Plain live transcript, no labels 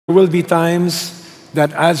There will be times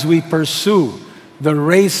that as we pursue the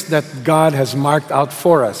race that God has marked out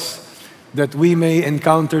for us, that we may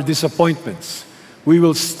encounter disappointments. We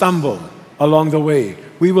will stumble along the way.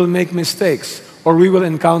 We will make mistakes, or we will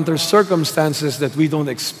encounter circumstances that we don't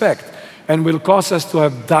expect and will cause us to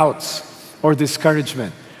have doubts or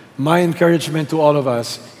discouragement. My encouragement to all of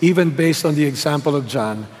us, even based on the example of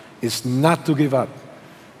John, is not to give up.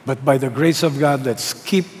 But by the grace of God, let's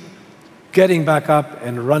keep getting back up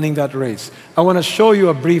and running that race. I want to show you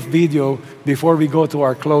a brief video before we go to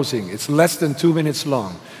our closing. It's less than 2 minutes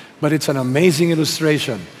long, but it's an amazing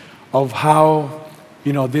illustration of how,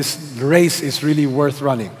 this race is really worth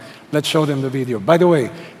running. Let's show them the video. By the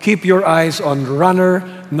way, keep your eyes on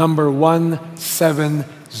runner number 170.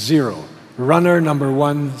 Runner number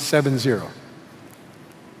 170.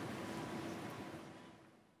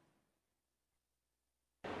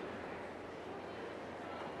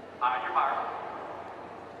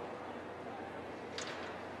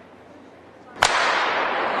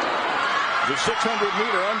 The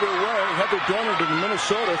 600-meter underway. Heather Dorniden in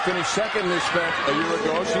Minnesota finished second in this event a year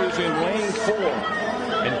ago. She was in lane 4.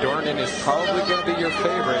 And Dorniden is probably going to be your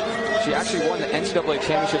favorite. She actually won the NCAA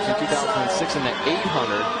championships in 2006 in the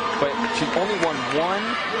 800, but she only won one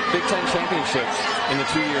Big Ten championships in the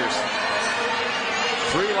 2 years.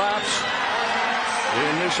 3 laps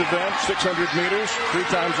in this event, 600 meters, 3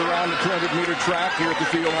 times around the 200-meter track here at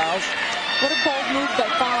the field house. What a bold move by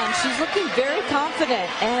Fawn. She's looking very confident,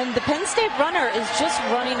 and the Penn State runner is just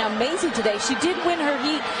running amazing today. She did win her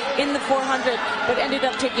heat in the 400, but ended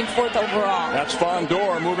up taking 4th overall. That's Fawn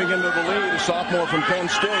Dorr moving into the lead, a sophomore from Penn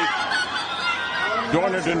State.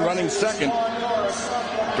 Dorniden running second.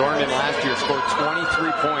 Dorniden last year scored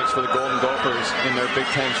 23 points for the Golden Gophers in their Big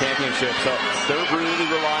Ten championship, so they're really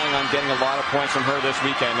relying on getting a lot of points from her this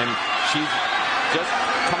weekend, and she's just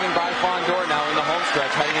coming by Fawn Dorr now in the home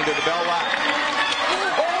stretch, heading into the bell lap.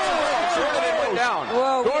 Oh, down.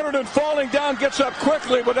 Dorniden falling down, gets up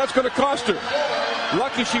quickly, but that's going to cost her.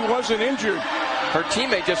 Lucky she wasn't injured. Her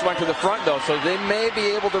teammate just went to the front, though, so they may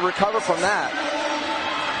be able to recover from that.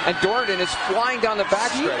 And Dorniden is flying down the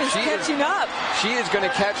backstretch. She is catching up. She is going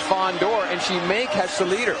to catch Fawn Dorr, and she may catch the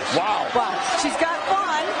leaders. Wow. Wow. She's got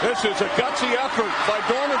Fawn. This is a gutsy effort by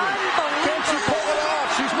Dorniden. Can she pull it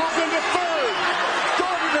off? She's moved into third.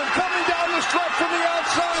 Dorniden coming down the stretch from the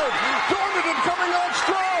outside. Dorniden coming on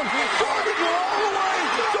strong. Dorniden all the way.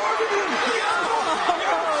 Dorniden. Yes,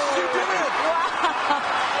 she did it.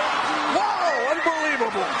 Wow,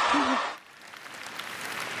 unbelievable.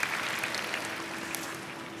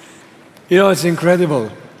 It's incredible.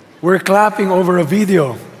 We're clapping over a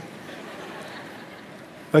video.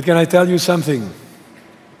 But can I tell you something?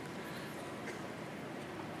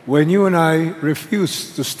 When you and I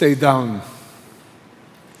refuse to stay down,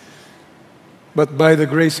 but by the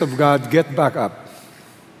grace of God, get back up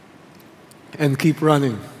and keep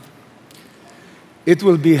running, it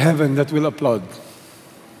will be heaven that will applaud.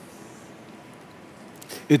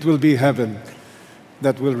 It will be heaven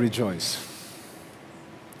that will rejoice.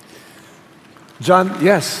 John,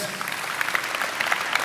 yes.